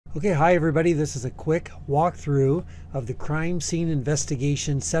Okay, hi everybody. This is a quick walkthrough of the crime scene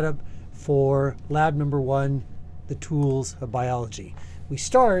investigation setup for lab number 1, the tools of biology. We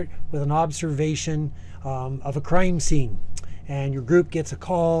start with an observation of a crime scene, and your group gets a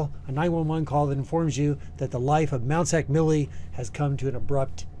call, a 911 call that informs you that the life of SAC Millie has come to an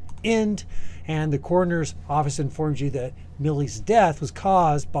abrupt end, and the coroner's office informs you that Millie's death was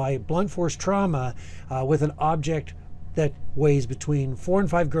caused by blunt force trauma with an object that weighs between 4 and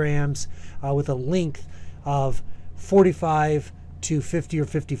 5 grams with a length of 45 to 50 or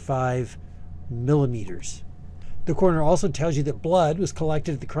 55 millimeters. The coroner also tells you that blood was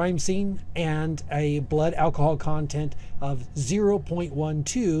collected at the crime scene and a blood alcohol content of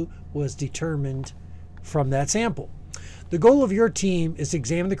 0.12 was determined from that sample. The goal of your team is to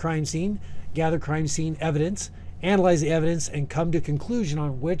examine the crime scene, gather crime scene evidence, analyze the evidence, and come to a conclusion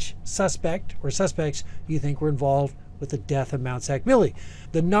on which suspect or suspects you think were involved with the death of SAC Millie.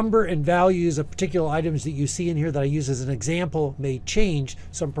 The number and values of particular items that you see in here that I use as an example may change,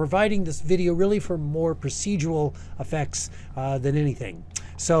 so I'm providing this video really for more procedural effects than anything.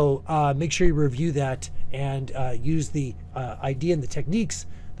 So make sure you review that and use the idea and the techniques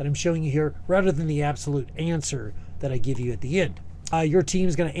that I'm showing you here rather than the absolute answer that I give you at the end. Your team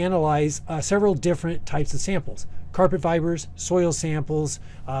is going to analyze several different types of samples: carpet fibers, soil samples,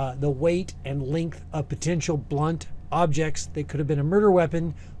 the weight and length of potential blunt objects that could have been a murder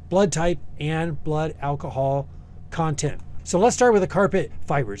weapon, blood type, and blood alcohol content. So let's start with the carpet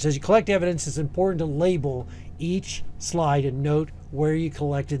fibers. As you collect evidence, it's important to label each slide and note where you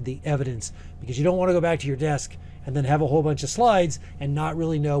collected the evidence, because you don't want to go back to your desk and then have a whole bunch of slides and not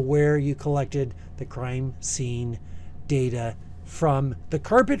really know where you collected the crime scene data from. The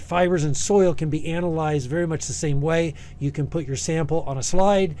carpet fibers and soil can be analyzed very much the same way. You can put your sample on a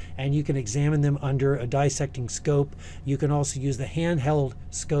slide and you can examine them under a dissecting scope. You can also use the handheld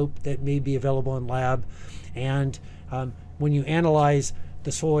scope that may be available in lab. And when you analyze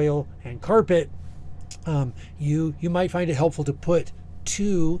the soil and carpet, you might find it helpful to put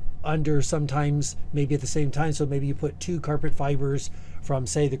two under sometimes, maybe at the same time. So maybe you put 2 carpet fibers from,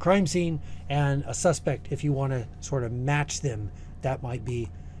 say, the crime scene and a suspect. If you want to sort of match them, that might be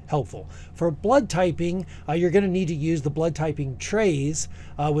helpful. For blood typing, you're going to need to use the blood typing trays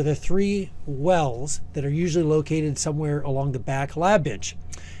with the 3 wells that are usually located somewhere along the back lab bench.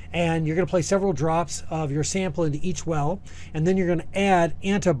 And you're going to place several drops of your sample into each well, and then you're going to add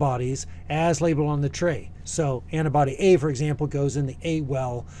antibodies as labeled on the tray. So antibody A, for example, goes in the A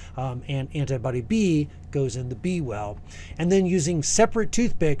well, and antibody B goes in the B well. And then using separate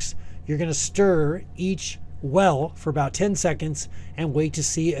toothpicks, you're going to stir each well for about 10 seconds and wait to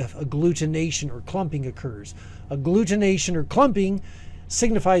see if agglutination or clumping occurs. Agglutination or clumping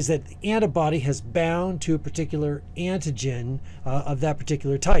signifies that the antibody has bound to a particular antigen of that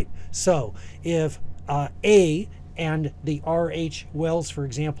particular type. So if A and the RH wells, for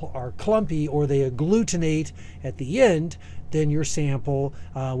example, are clumpy or they agglutinate at the end, then your sample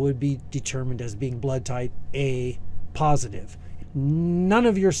would be determined as being blood type A positive. None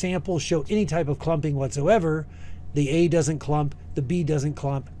of your samples show any type of clumping whatsoever. The A doesn't clump, the B doesn't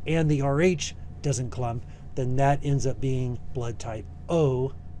clump, and the RH doesn't clump. Then that ends up being blood type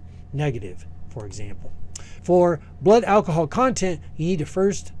O negative, for example. For blood alcohol content, you need to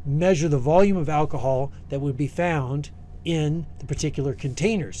first measure the volume of alcohol that would be found in the particular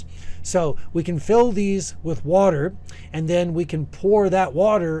containers. So we can fill these with water, and then we can pour that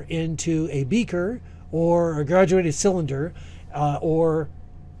water into a beaker or a graduated cylinder or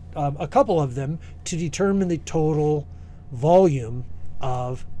a couple of them to determine the total volume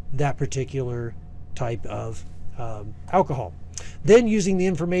of that particular type of alcohol. Then, using the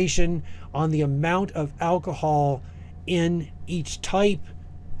information on the amount of alcohol in each type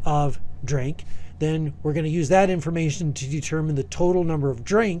of drink, then we're going to use that information to determine the total number of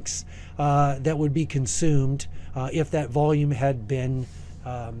drinks that would be consumed if that volume had been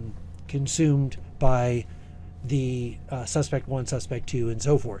consumed by the suspect 1, suspect 2, and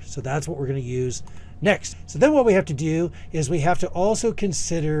so forth. So that's what we're going to use next. So then what we have to do is we have to also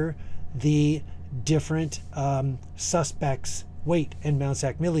consider the different suspects' weight and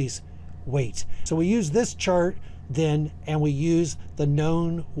SAC Millie's weight. So we use this chart then, and we use the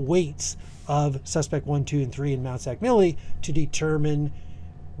known weights of suspect 1, 2, and 3 in SAC Millie to determine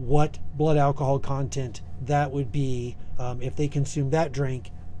what blood alcohol content that would be if they consume that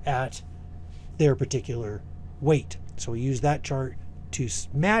drink at their particular weight. So we use that chart to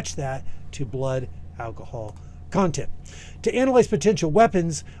match that to blood alcohol content. To analyze potential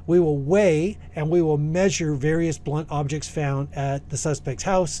weapons, we will weigh and we will measure various blunt objects found at the suspect's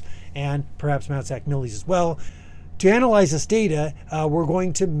house and perhaps SAC Millie's as well To analyze this data, we're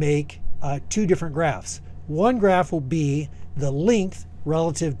going to make two different graphs. One graph will be the length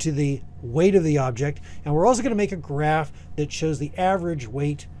relative to the weight of the object, and we're also going to make a graph that shows the average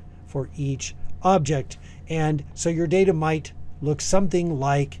weight for each object. And so your data might look something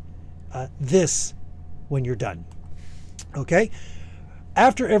like this when you're done. Okay,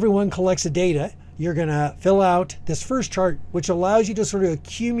 after everyone collects the data, you're going to fill out this first chart, which allows you to sort of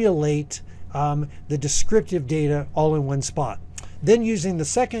accumulate the descriptive data all in one spot. Then using the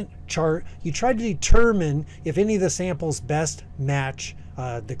second chart, you try to determine if any of the samples best match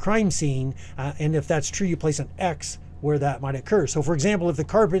the crime scene, and if that's true, you place an X where that might occur. So for example, if the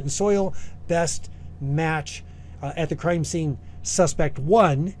carpet and soil best match at the crime scene suspect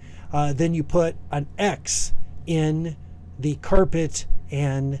 1, then you put an X in the carpet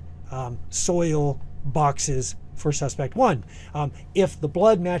and soil boxes for suspect 1. If the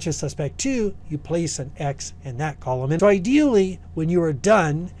blood matches suspect 2, you place an X in that column. And so ideally, when you are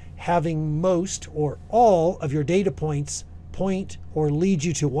done, having most or all of your data points point or lead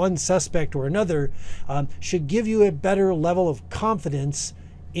you to one suspect or another should give you a better level of confidence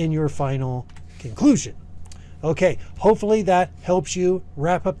in your final conclusion. Okay, hopefully that helps you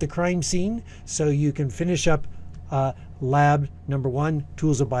wrap up the crime scene so you can finish up lab number 1,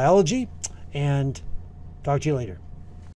 Tools of Biology, and talk to you later.